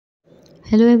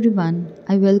Hello everyone,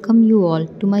 I welcome you all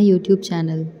to my YouTube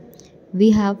channel.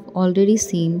 We have already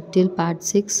seen till part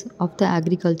 6 of the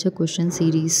agriculture question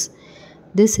series.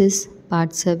 This is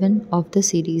part 7 of the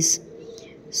series.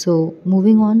 So,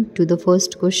 moving on to the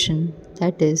first question,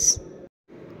 that is,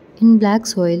 in black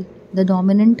soil, the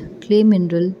dominant clay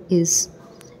mineral is,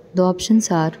 the options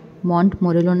are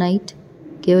Montmorillonite,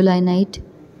 kaolinite,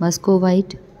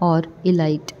 muscovite or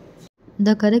illite.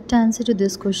 The correct answer to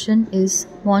this question is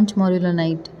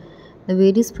Montmorillonite. The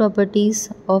various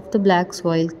properties of the black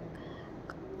soil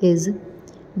is,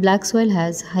 black soil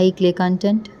has high clay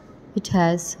content, it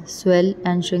has swell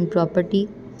and shrink property,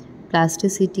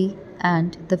 plasticity,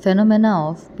 and the phenomena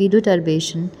of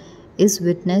pedoturbation is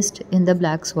witnessed in the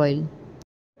black soil.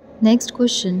 Next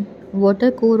question, water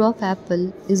core of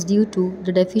apple is due to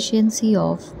the deficiency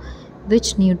of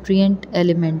which nutrient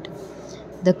element?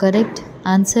 The correct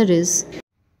answer is,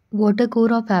 water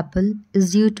core of apple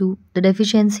is due to the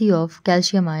deficiency of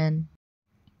calcium ion.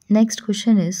 Next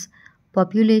question is,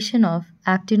 population of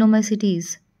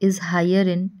actinomycetes is higher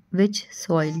in which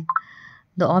soil?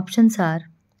 The options are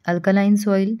alkaline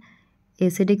soil,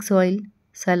 acidic soil,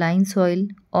 saline soil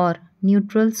or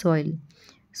neutral soil.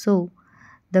 So,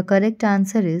 the correct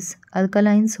answer is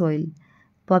alkaline soil.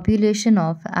 Population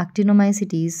of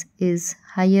actinomycetes is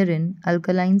higher in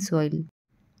alkaline soil.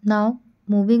 Now,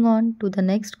 moving on to the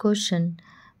next question,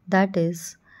 that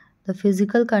is, the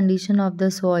physical condition of the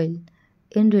soil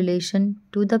in relation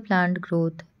to the plant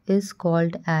growth is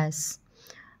called as.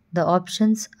 The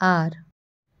options are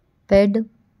bed,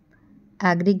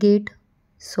 aggregate,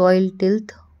 soil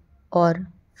tilth or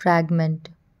fragment.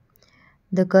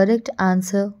 The correct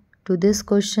answer to this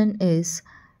question is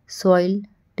soil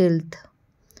tilth.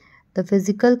 The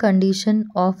physical condition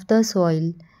of the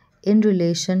soil in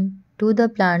relation to the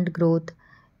plant growth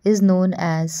is known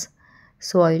as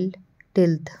soil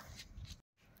tilth.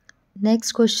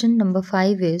 Next question number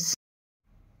 5 is,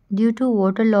 due to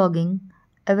waterlogging,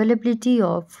 availability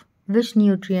of which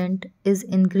nutrient is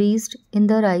increased in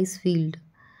the rice field?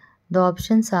 The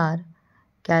options are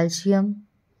calcium,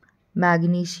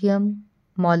 magnesium,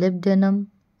 molybdenum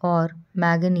or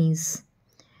manganese.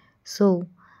 So,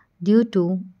 due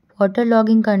to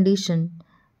waterlogging condition,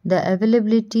 the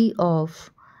availability of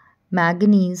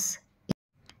manganese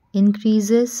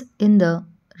increases in the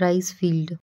rice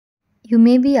field. You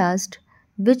may be asked,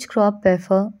 which crop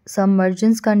prefer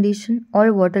submergence condition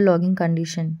or waterlogging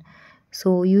condition?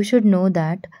 So you should know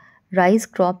that rice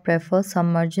crop prefers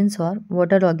submergence or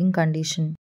waterlogging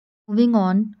condition. Moving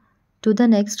on to the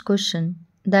next question,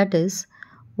 that is,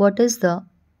 what is the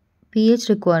pH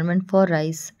requirement for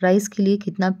rice? Rice के लिए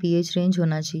कितना pH range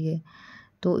होना चाहिए?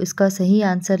 तो इसका सही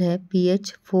answer है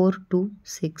pH 4 to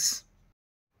 6.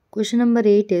 Question number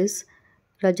 8 is,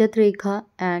 Rajat Rekha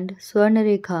and Swarna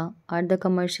Rekha are the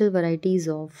commercial varieties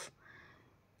of.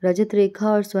 रजत रेखा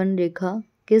और स्वर्ण रेखा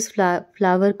किस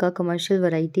फ्लावर का कमर्शियल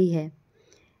वैरायटी है?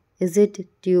 इज इट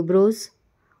ट्यूबरोज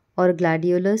और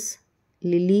ग्लैडियोलस,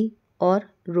 लिली और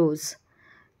रोज़?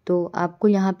 तो आपको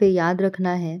यहाँ पे याद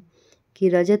रखना है कि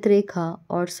रजत रेखा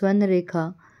और स्वर्ण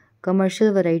रेखा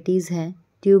कमर्शियल वैरायटीज़ हैं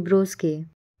ट्यूबरोज के.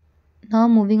 Now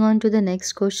moving on to the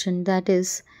next question, that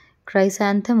is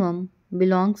chrysanthemum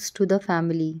belongs to the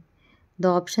family. The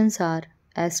options are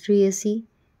Asteraceae,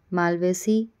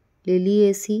 Malvaceae,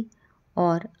 Liliaceae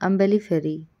or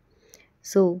Umbelliferae.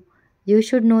 So, you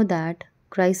should know that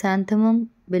chrysanthemum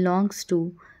belongs to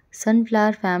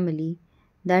sunflower family,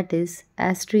 that is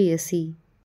Asteraceae.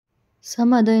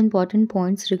 Some other important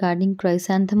points regarding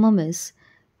chrysanthemum is,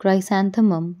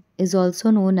 chrysanthemum is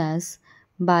also known as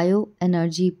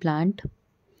bioenergy plant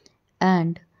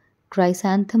and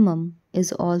chrysanthemum is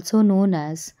also known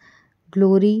as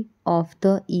glory of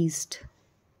the East.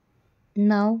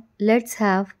 Now let's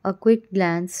have a quick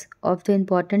glance of the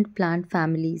important plant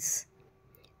families.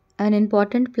 An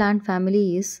important plant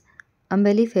family is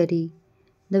Umbelliferae.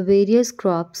 The various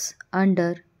crops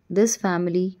under this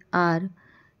family are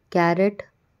carrot,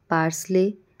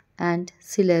 parsley and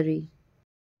celery.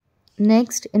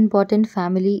 Next important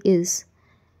family is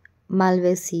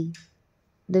Malvaceae.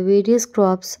 The various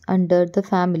crops under the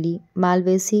family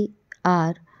Malvaceae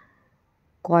are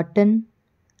cotton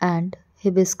and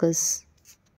hibiscus.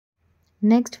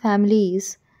 Next family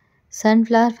is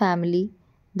sunflower family,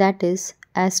 that is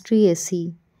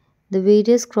Asteraceae. The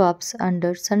various crops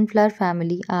under sunflower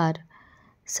family are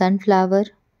sunflower,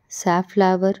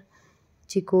 safflower,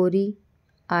 chicory,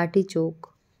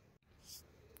 artichoke.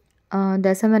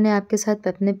 जैसा मैंने आपके साथ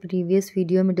अपने previous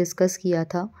video में discuss किया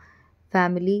था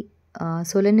family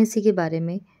Solanaceae के बारे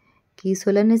में, कि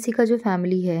सोलेनेसी का जो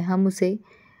फैमिली है हम उसे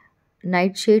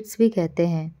नाइट शेड्स भी कहते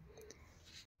हैं.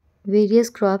 Various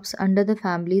crops under the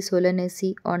family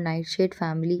Solanaceae or nightshade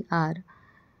family are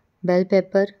bell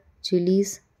pepper,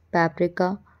 chilies,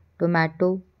 paprika,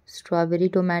 tomato, strawberry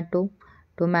tomato,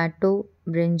 tomato,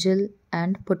 brinjal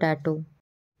and potato.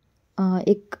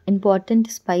 एक इम्पॉर्टेंट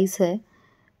स्पाइस है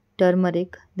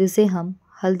टर्मरिक, जिसे हम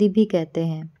हल्दी भी कहते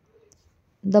हैं.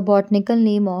 The botanical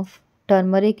name of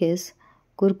turmeric is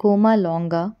Curcuma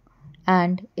longa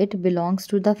and it belongs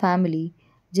to the family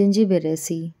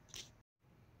Gingiberaceae.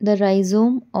 The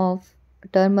rhizome of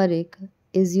turmeric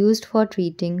is used for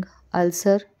treating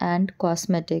ulcer and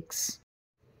cosmetics.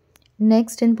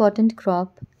 Next important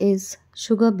crop is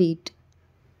sugar beet.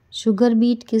 Sugar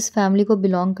beet किस family को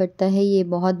belong करता है, ये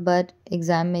बहुत बार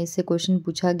exam में इससे question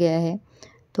पूछा गया है.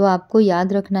 तो आपको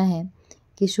याद रखना है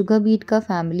कि शुगर बीट का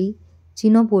फैमिली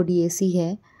चिनोपोडिएसी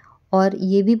है. और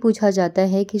ये भी पूछा जाता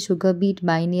है कि शुगर बीट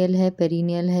बाइनियल है,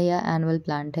 पेरिनियल है या एनुअल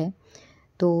प्लांट है.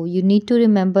 तो you need to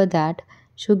remember that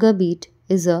sugar beet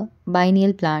is a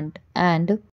biennial plant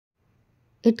and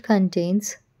it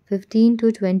contains 15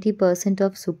 to 20%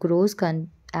 of sucrose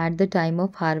at the time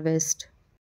of harvest.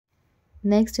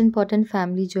 Next important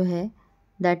family जो है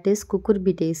that is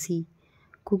Cucurbitaceae.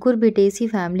 Cucurbitaceae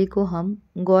family को हम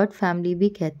God family भी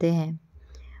कहते हैं.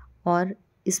 और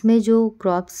इसमें जो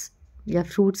क्रॉप्स या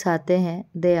फ्रूट्स आते हैं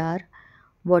they are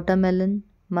watermelon,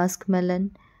 Musk melon,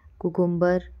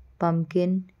 cucumber,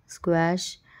 pumpkin,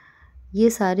 squash. ये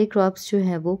सारे क्रॉप्स जो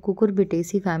हैं वो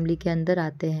कुकुरबिटेसी फैमिली के अंदर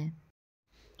आते हैं.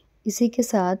 इसी के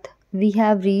साथ we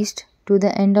have reached to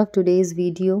the end of today's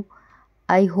video.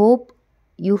 I hope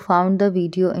you found the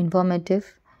video informative.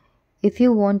 If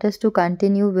you want us to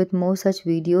continue with more such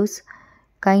videos,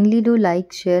 kindly do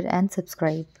like, share and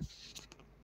subscribe.